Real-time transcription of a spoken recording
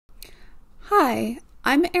Hi,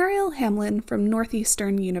 I'm Ariel Hamlin from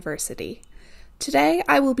Northeastern University. Today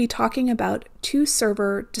I will be talking about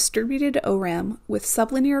two-server distributed ORAM with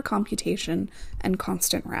sublinear computation and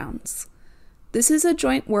constant rounds. This is a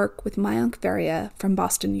joint work with Mayank Varia from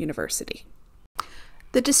Boston University.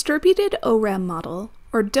 The distributed ORAM model,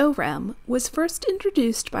 or DORAM, was first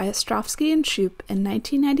introduced by Ostrovsky and Shoup in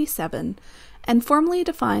 1997 and formally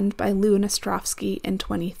defined by Liu and Ostrovsky in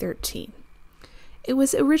 2013. It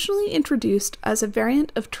was originally introduced as a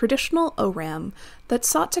variant of traditional ORAM that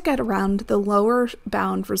sought to get around the lower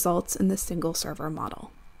bound results in the single-server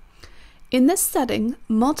model. In this setting,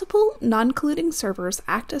 multiple non-colluding servers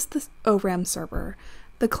act as the ORAM server.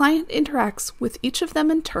 The client interacts with each of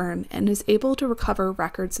them in turn and is able to recover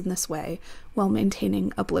records in this way while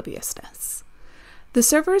maintaining obliviousness. The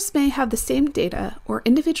servers may have the same data or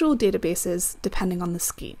individual databases depending on the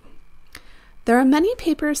scheme. There are many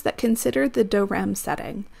papers that consider the DORAM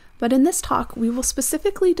setting, but in this talk we will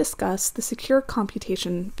specifically discuss the secure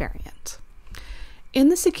computation variant. In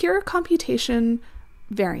the secure computation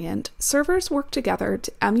variant, servers work together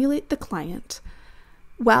to emulate the client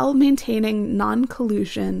while maintaining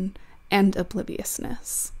non-collusion and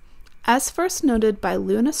obliviousness. As first noted by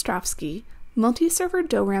Liu and Ostrovsky, multi-server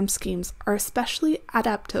DORAM schemes are especially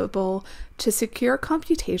adaptable to secure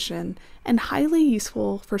computation and highly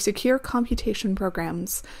useful for secure computation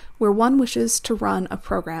programs where one wishes to run a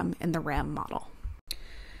program in the RAM model.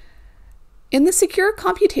 In the secure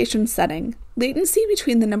computation setting, latency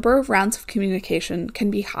between the number of rounds of communication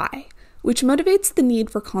can be high, which motivates the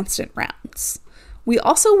need for constant rounds. We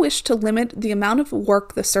also wish to limit the amount of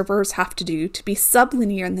work the servers have to do to be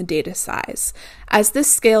sublinear in the data size, as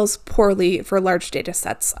this scales poorly for large data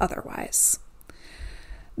sets otherwise.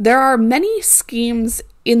 There are many schemes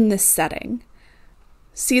in this setting.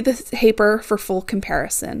 See the paper for full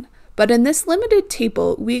comparison, but in this limited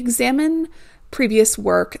table we examine previous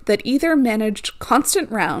work that either managed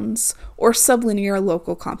constant rounds or sublinear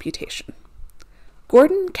local computation.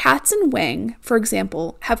 Gordon, Katz, and Wang, for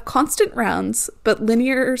example, have constant rounds but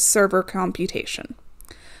linear server computation.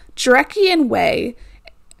 Jarecki and Wei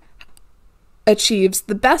achieves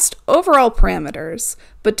the best overall parameters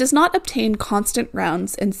but does not obtain constant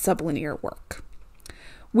rounds in sublinear work.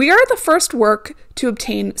 We are the first work to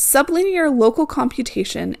obtain sublinear local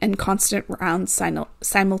computation and constant rounds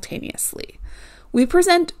simultaneously. We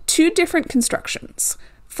present two different constructions.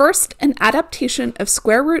 First, an adaptation of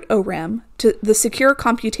square root ORAM to the secure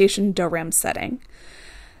computation DORAM setting.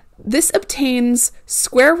 This obtains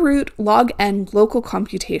square root log n local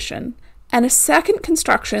computation, and a second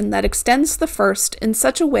construction that extends the first in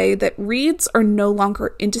such a way that reads are no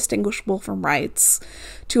longer indistinguishable from writes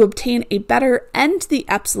to obtain a better n to the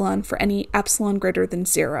epsilon for any epsilon greater than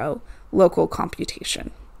 0 local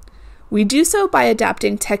computation. We do so by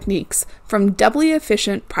adapting techniques from doubly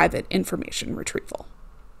efficient private information retrieval.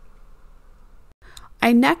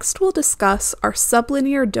 I next will discuss our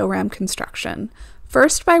sublinear DORAM construction,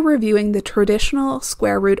 first by reviewing the traditional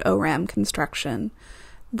square root ORAM construction,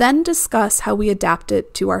 then discuss how we adapt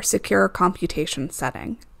it to our secure computation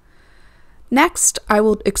setting. Next, I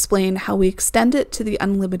will explain how we extend it to the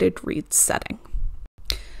unlimited reads setting.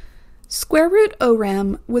 Square root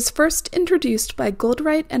ORAM was first introduced by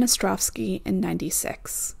Goldreich and Ostrovsky in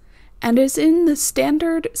 1996, and is in the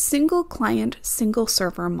standard single-client,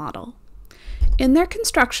 single-server model. In their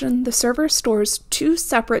construction, the server stores two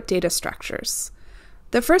separate data structures,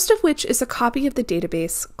 the first of which is a copy of the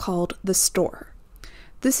database called the store.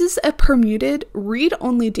 This is a permuted,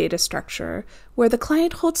 read-only data structure where the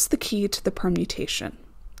client holds the key to the permutation.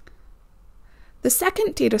 The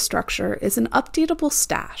second data structure is an updatable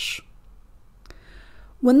stash.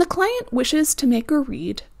 When the client wishes to make a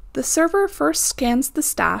read, the server first scans the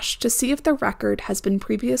stash to see if the record has been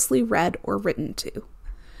previously read or written to.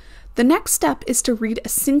 The next step is to read a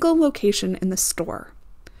single location in the store.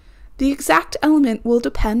 The exact element will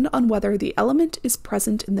depend on whether the element is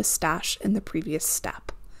present in the stash in the previous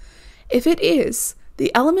step. If it is, the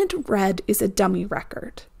element read is a dummy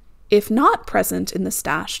record. If not present in the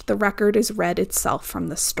stash, the record is read itself from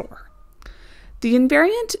the store. The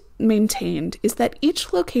invariant maintained is that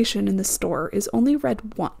each location in the store is only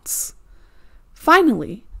read once.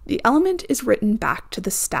 Finally, the element is written back to the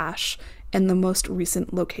stash in the most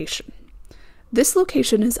recent location. This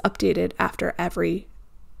location is updated after every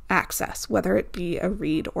access, whether it be a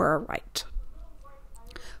read or a write.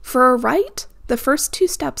 For a write, the first two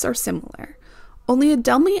steps are similar. Only a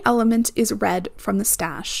dummy element is read from the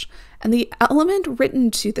stash, and the element written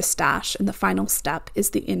to the stash in the final step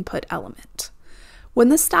is the input element. When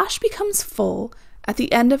the stash becomes full at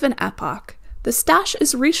the end of an epoch, the stash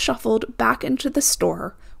is reshuffled back into the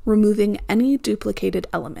store removing any duplicated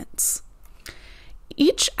elements.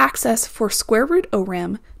 Each access for square root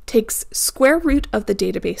ORAM takes square root of the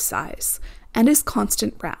database size and is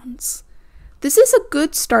constant rounds. This is a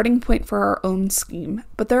good starting point for our own scheme,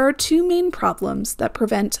 but there are two main problems that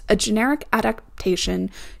prevent a generic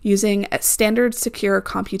adaptation using a standard secure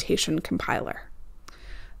computation compiler.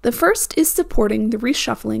 The first is supporting the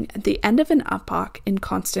reshuffling at the end of an epoch in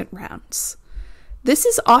constant rounds. This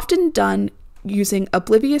is often done using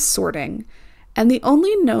oblivious sorting, and the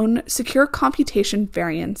only known secure computation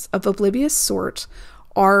variants of oblivious sort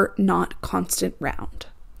are not constant round.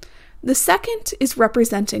 The second is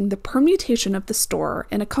representing the permutation of the store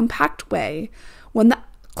in a compact way when the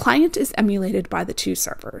client is emulated by the two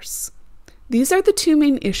servers. These are the two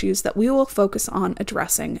main issues that we will focus on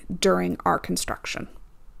addressing during our construction.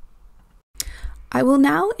 I will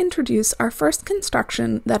now introduce our first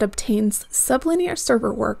construction that obtains sublinear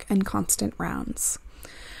server work and constant rounds.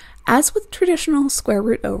 As with traditional square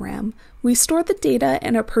root ORAM, we store the data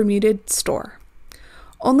in a permuted store.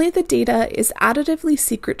 Only the data is additively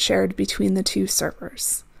secret shared between the two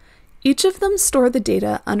servers. Each of them store the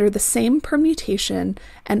data under the same permutation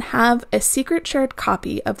and have a secret shared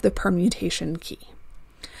copy of the permutation key.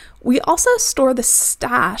 We also store the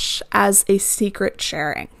stash as a secret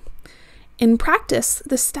sharing. In practice,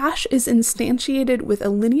 the stash is instantiated with a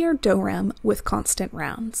linear DORAM with constant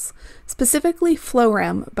rounds, specifically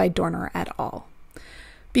FlowRAM by Dorner et al.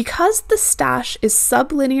 Because the stash is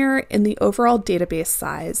sublinear in the overall database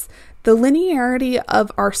size, the linearity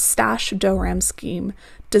of our stash DORAM scheme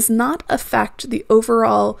does not affect the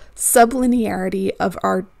overall sublinearity of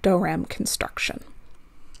our DORAM construction.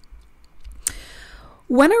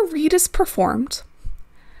 When a read is performed,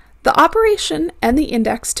 the operation and the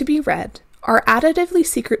index to be read are additively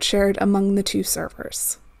secret shared among the two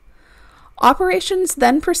servers. Operations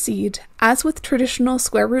then proceed, as with traditional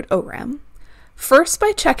square root ORAM, first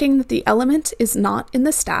by checking that the element is not in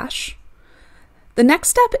the stash. The next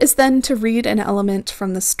step is then to read an element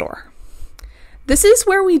from the store. This is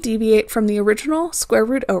where we deviate from the original square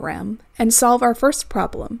root ORAM and solve our first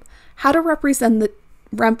problem, how to represent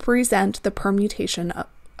the permutation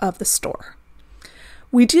of the store.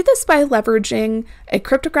 We do this by leveraging a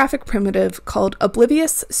cryptographic primitive called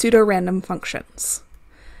oblivious pseudorandom functions.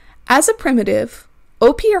 As a primitive,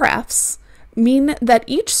 OPRFs mean that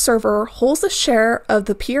each server holds a share of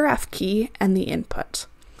the PRF key and the input.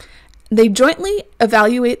 They jointly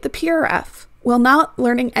evaluate the PRF while not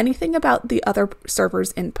learning anything about the other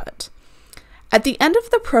server's input. At the end of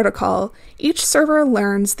the protocol, each server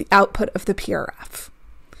learns the output of the PRF.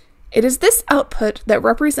 It is this output that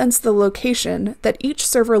represents the location that each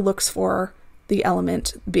server looks for the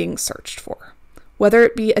element being searched for, whether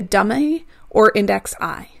it be a dummy or index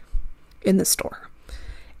I in the store.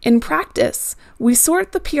 In practice, we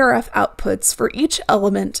sort the PRF outputs for each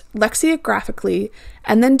element lexicographically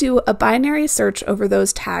and then do a binary search over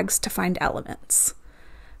those tags to find elements.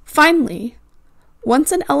 Finally,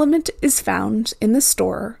 once an element is found in the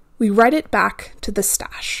store, we write it back to the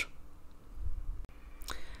stash.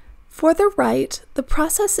 For the write, the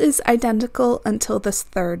process is identical until this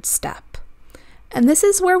third step, and this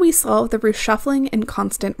is where we solve the reshuffling in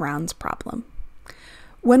constant rounds problem.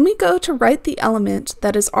 When we go to write the element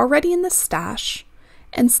that is already in the stash,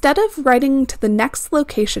 instead of writing to the next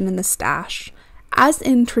location in the stash, as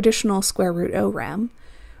in traditional square root ORAM,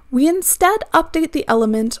 we instead update the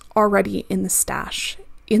element already in the stash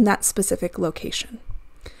in that specific location.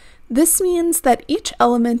 This means that each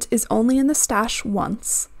element is only in the stash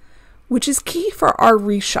once, which is key for our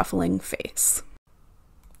reshuffling phase.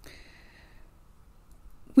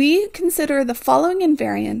 We consider the following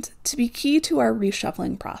invariant to be key to our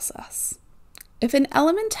reshuffling process. If an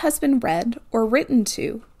element has been read or written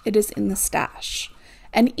to, it is in the stash,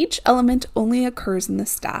 and each element only occurs in the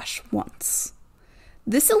stash once.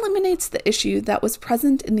 This eliminates the issue that was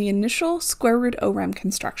present in the initial square root ORAM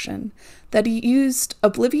construction, that it used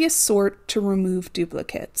oblivious sort to remove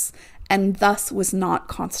duplicates, and thus was not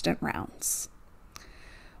constant rounds.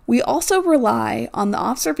 We also rely on the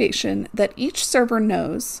observation that each server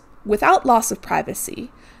knows, without loss of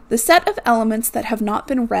privacy, the set of elements that have not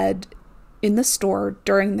been read in the store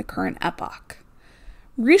during the current epoch.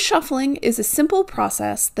 Reshuffling is a simple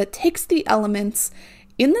process that takes the elements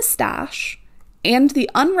in the stash and the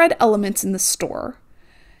unread elements in the store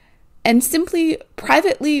and simply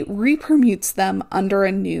privately repermutes them under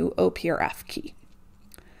a new OPRF key.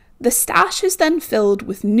 The stash is then filled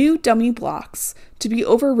with new dummy blocks to be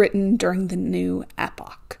overwritten during the new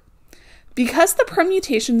epoch. Because the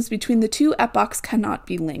permutations between the two epochs cannot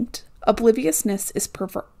be linked, obliviousness is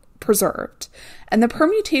preserved, and the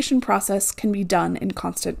permutation process can be done in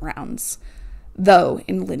constant rounds, though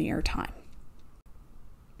in linear time.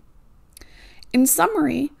 In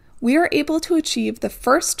summary, we are able to achieve the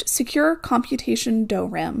first secure computation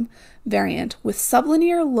ORAM variant with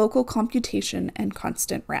sublinear local computation and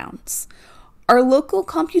constant rounds. Our local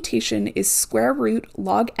computation is square root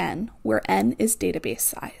log n, where n is database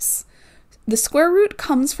size. The square root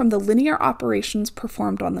comes from the linear operations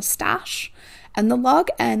performed on the stash, and the log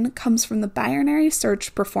n comes from the binary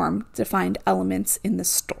search performed to find elements in the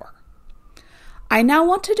store. I now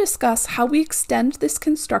want to discuss how we extend this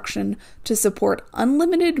construction to support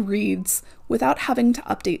unlimited reads without having to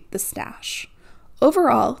update the stash.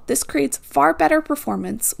 Overall, this creates far better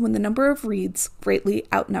performance when the number of reads greatly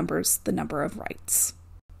outnumbers the number of writes.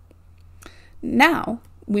 Now,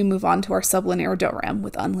 we move on to our sublinear ORAM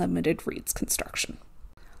with unlimited reads construction.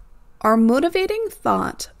 Our motivating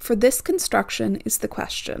thought for this construction is the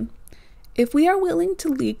question: if we are willing to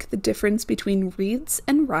leak the difference between reads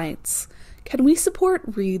and writes, can we support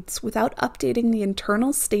reads without updating the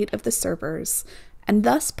internal state of the servers, and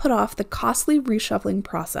thus put off the costly reshuffling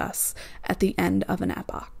process at the end of an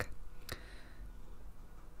epoch?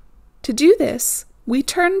 To do this, we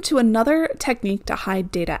turn to another technique to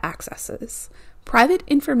hide data accesses: private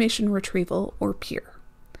information retrieval, or peer.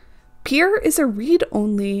 Peer is a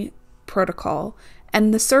read-only protocol,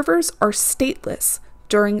 and the servers are stateless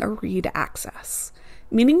during a read access,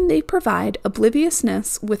 meaning they provide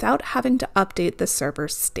obliviousness without having to update the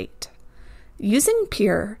server's state. Using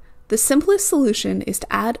peer, the simplest solution is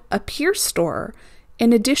to add a peer store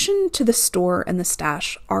in addition to the store and the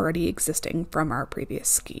stash already existing from our previous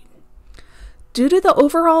scheme. Due to the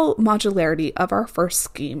overall modularity of our first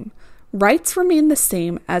scheme, writes remain the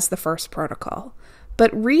same as the first protocol,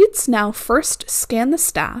 but reads now first scan the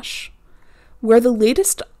stash, where the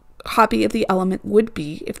latest copy of the element would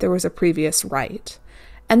be if there was a previous write,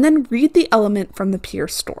 and then read the element from the peer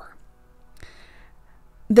store.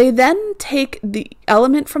 They then take the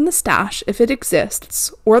element from the stash, if it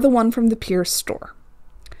exists, or the one from the peer store.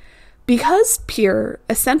 Because peer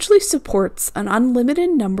essentially supports an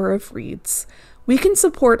unlimited number of reads, we can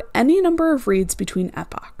support any number of reads between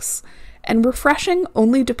epochs, and refreshing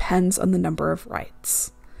only depends on the number of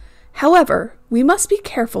writes. However, we must be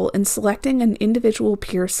careful in selecting an individual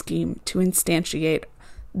peer scheme to instantiate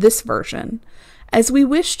this version, as we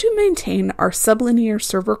wish to maintain our sublinear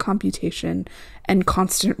server computation and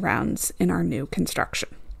constant rounds in our new construction.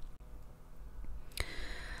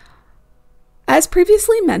 As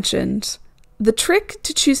previously mentioned, the trick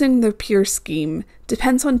to choosing the peer scheme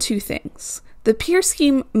depends on two things. The peer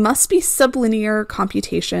scheme must be sublinear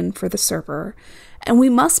computation for the server, and we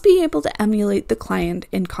must be able to emulate the client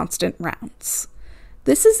in constant rounds.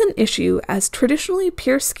 This is an issue as traditionally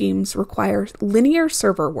peer schemes require linear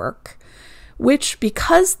server work, which,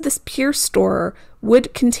 because this peer store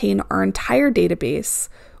would contain our entire database,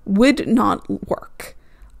 would not work,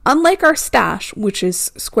 unlike our stash, which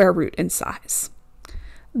is square root in size.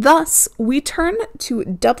 Thus, we turn to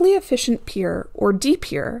doubly efficient peer, or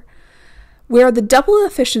dpeer, where the double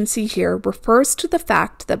efficiency here refers to the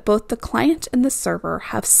fact that both the client and the server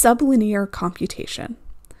have sublinear computation.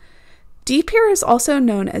 dpeer is also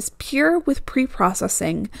known as peer with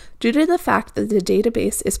preprocessing due to the fact that the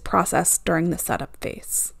database is processed during the setup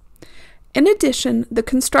phase. In addition, the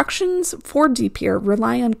constructions for dpeer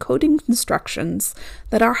rely on coding constructions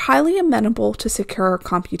that are highly amenable to secure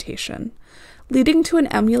computation, leading to an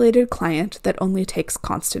emulated client that only takes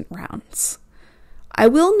constant rounds. I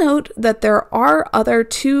will note that there are other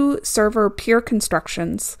two server peer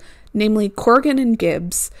constructions, namely Corrigan and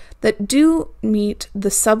Gibbs, that do meet the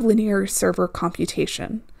sublinear server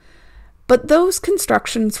computation. But those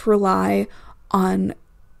constructions rely on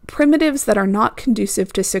primitives that are not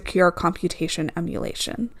conducive to secure computation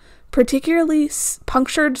emulation, particularly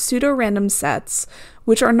punctured pseudo-random sets,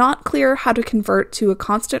 which are not clear how to convert to a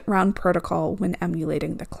constant round protocol when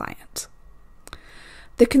emulating the client.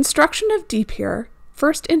 The construction of dpeer,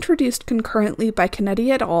 first introduced concurrently by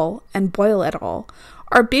Kennedy et al. And Boyle et al.,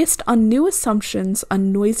 are based on new assumptions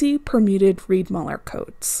on noisy permuted Reed-Muller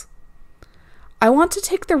codes. I want to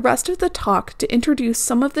take the rest of the talk to introduce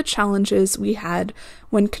some of the challenges we had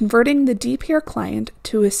when converting the dpeer client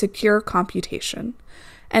to a secure computation,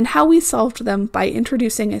 and how we solved them by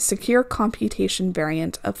introducing a secure computation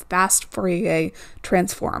variant of fast Fourier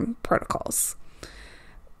transform protocols,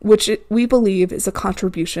 which we believe is a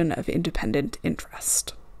contribution of independent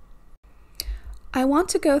interest. I want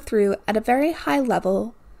to go through, at a very high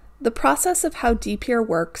level, the process of how dpeer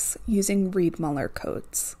works using Reed-Muller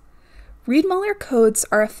codes. Reed-Muller codes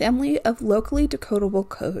are a family of locally decodable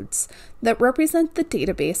codes that represent the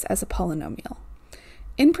database as a polynomial.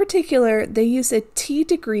 In particular, they use a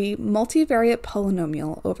t-degree multivariate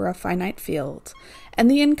polynomial over a finite field,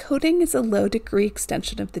 and the encoding is a low-degree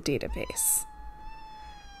extension of the database.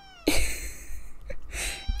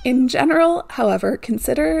 In general, however,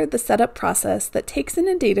 consider the setup process that takes in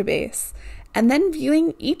a database and then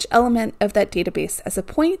viewing each element of that database as a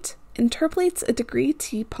point interpolates a degree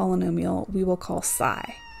t polynomial we will call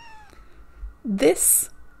psi. This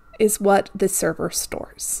is what the server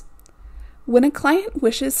stores. When a client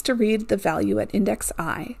wishes to read the value at index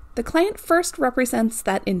I, the client first represents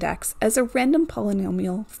that index as a random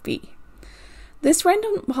polynomial phi. This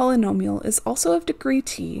random polynomial is also of degree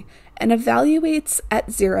t and evaluates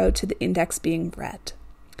at 0 to the index being read.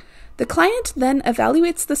 The client then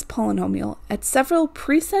evaluates this polynomial at several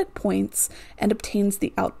preset points and obtains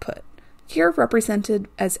the output, here represented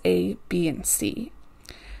as A, B, and C.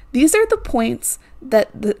 These are the points that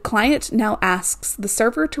the client now asks the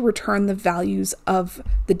server to return the values of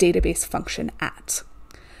the database function at.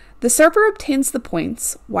 The server obtains the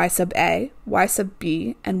points y sub A, y sub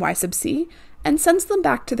B, and y sub C and sends them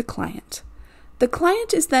back to the client. The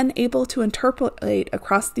client is then able to interpolate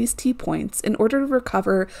across these t points in order to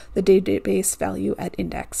recover the database value at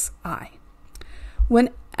index I. When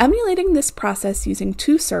emulating this process using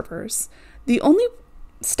two servers, the only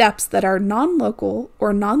steps that are non-local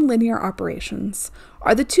or non-linear operations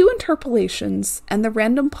are the two interpolations and the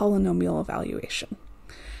random polynomial evaluation,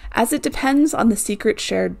 as it depends on the secret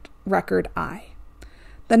shared record I.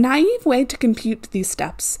 The naive way to compute these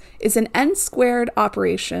steps is an n-squared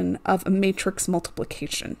operation of a matrix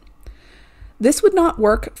multiplication. This would not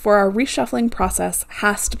work, for our reshuffling process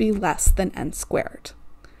has to be less than n-squared.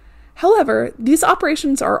 However, these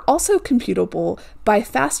operations are also computable by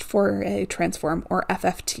fast Fourier transform or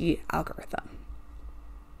FFT algorithm.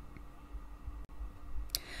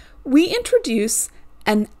 We introduce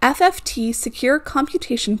an FFT secure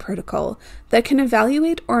computation protocol that can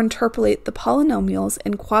evaluate or interpolate the polynomials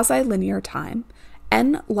in quasi-linear time,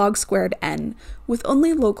 n log squared n, with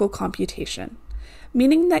only local computation,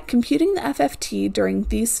 meaning that computing the FFT during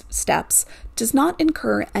these steps does not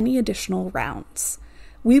incur any additional rounds.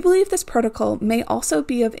 We believe this protocol may also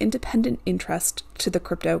be of independent interest to the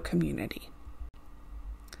crypto community.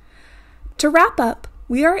 To wrap up,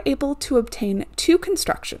 we are able to obtain two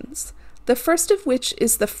constructions, the first of which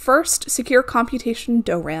is the first secure computation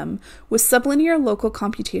ORAM with sublinear local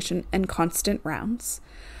computation and constant rounds.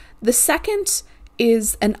 The second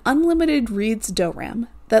is an unlimited reads ORAM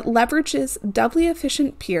that leverages doubly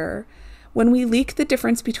efficient peer when we leak the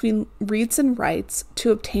difference between reads and writes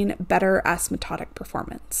to obtain better asymptotic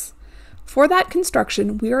performance. For that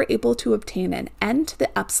construction, we are able to obtain an n to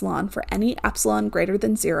the epsilon for any epsilon greater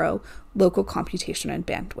than 0 local computation and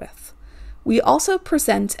bandwidth. We also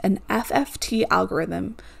present an FFT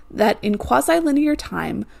algorithm that in quasi-linear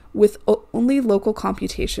time with only local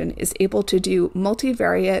computation is able to do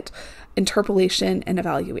multivariate interpolation and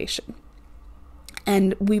evaluation,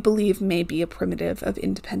 and we believe may be a primitive of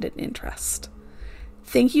independent interest.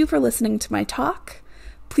 Thank you for listening to my talk.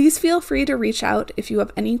 Please feel free to reach out if you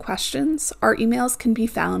have any questions. Our emails can be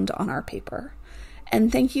found on our paper.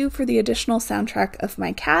 And thank you for the additional soundtrack of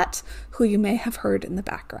my cat, who you may have heard in the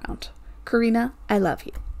background. Karina, I love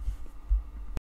you.